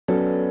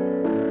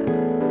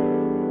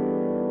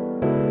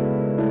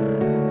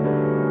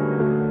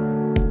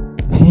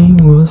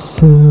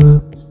What's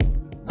up?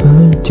 How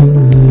you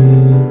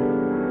doing?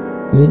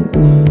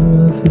 Lately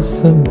I feel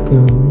some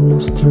kind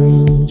of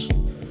strange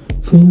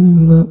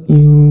feeling about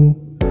you.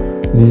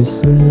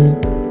 Last week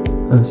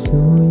I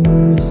saw you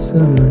with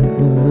someone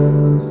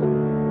else.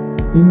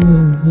 You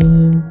and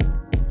him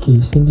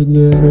kissing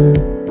together.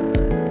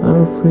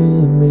 I'm afraid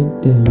I admit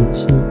that you're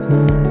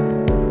cheating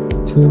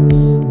to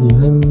me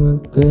behind my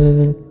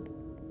back.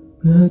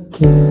 I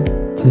can't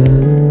tell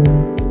you,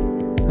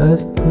 I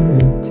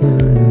couldn't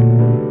tell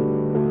you.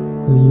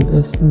 But you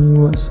asked me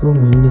what's wrong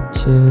in the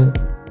chat.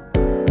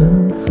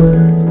 I'm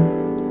fine,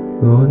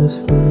 but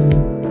honestly,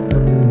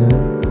 I'm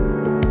not.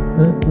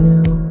 Right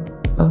now,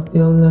 I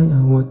feel like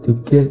I want to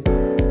get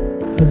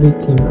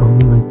everything on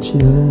my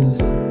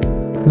chest.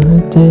 But I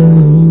tell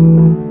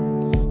you,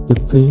 the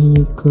pain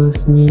you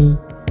caused me,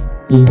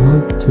 it's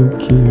hard to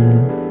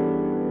cure.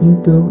 You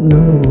don't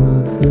know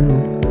how I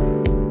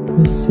feel.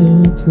 You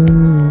say to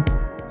me,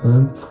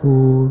 I'm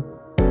full.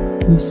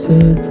 You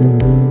say to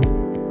me,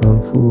 I'm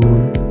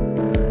full.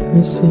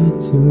 You say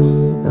to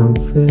me, I'm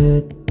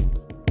fat.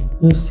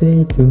 You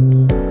say to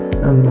me,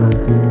 I'm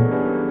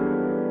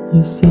ugly.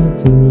 You say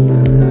to me,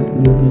 I'm not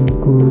looking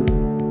good.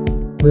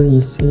 But you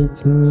say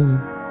to me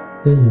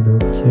that you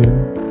don't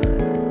care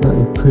about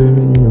your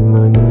parent and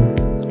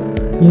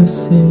money. You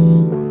say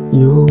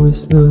you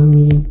always love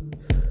me,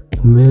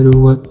 no matter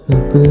what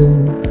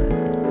happened.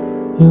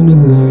 You're the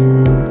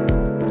liar,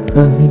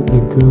 I hate the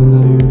girl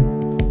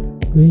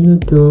liar. But you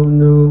don't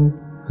know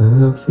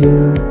how I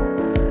feel.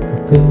 The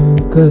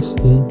pain cause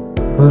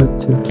it's hard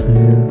to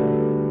care.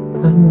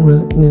 I'm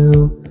right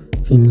now,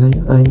 feel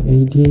like I'm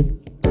addicted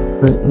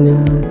right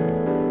now,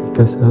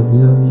 because I've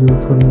loved you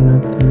for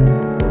nothing.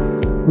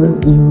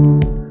 But you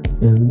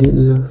never did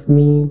love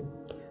me.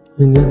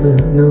 You never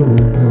know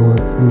how I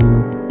feel.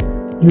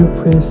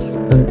 You press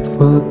like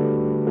fuck.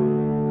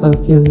 I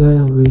feel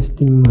like I'm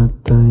wasting my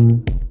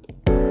time.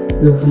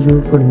 Love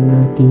you for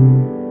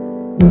nothing.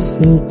 You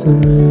say to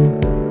me,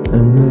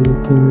 I'm not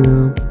looking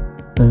well.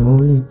 I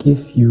only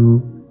give you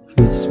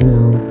face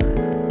smell.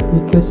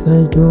 Because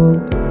I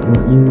don't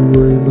want you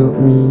worry about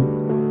me.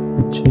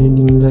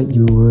 Pretending like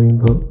you worry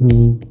about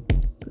me.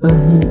 I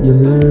hate the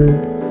liar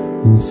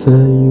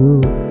inside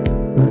you.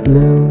 Right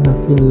now I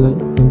feel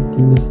like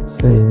emptiness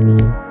inside me,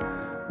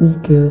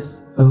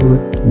 because of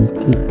what you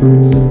did for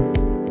me.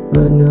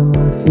 Right now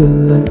I feel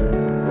like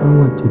I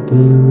want to get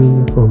away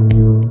from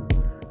you.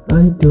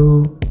 I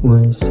don't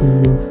want to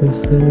see your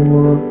face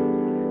anymore.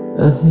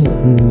 I had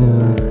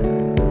enough.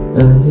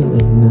 I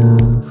had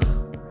enough.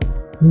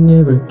 You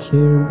never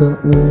cared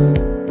about me.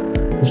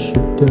 You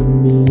should have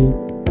me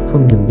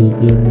from the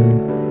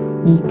beginning,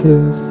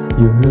 because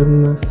you hurt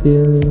my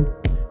feeling.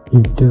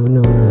 You don't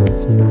know how I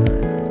feel.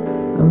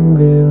 I'm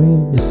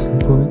very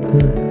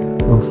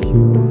disappointed of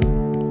you,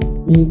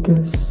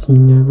 because you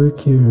never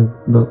care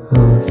about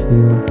how I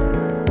feel,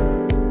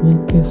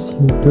 because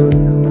you don't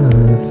know how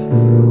I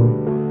feel.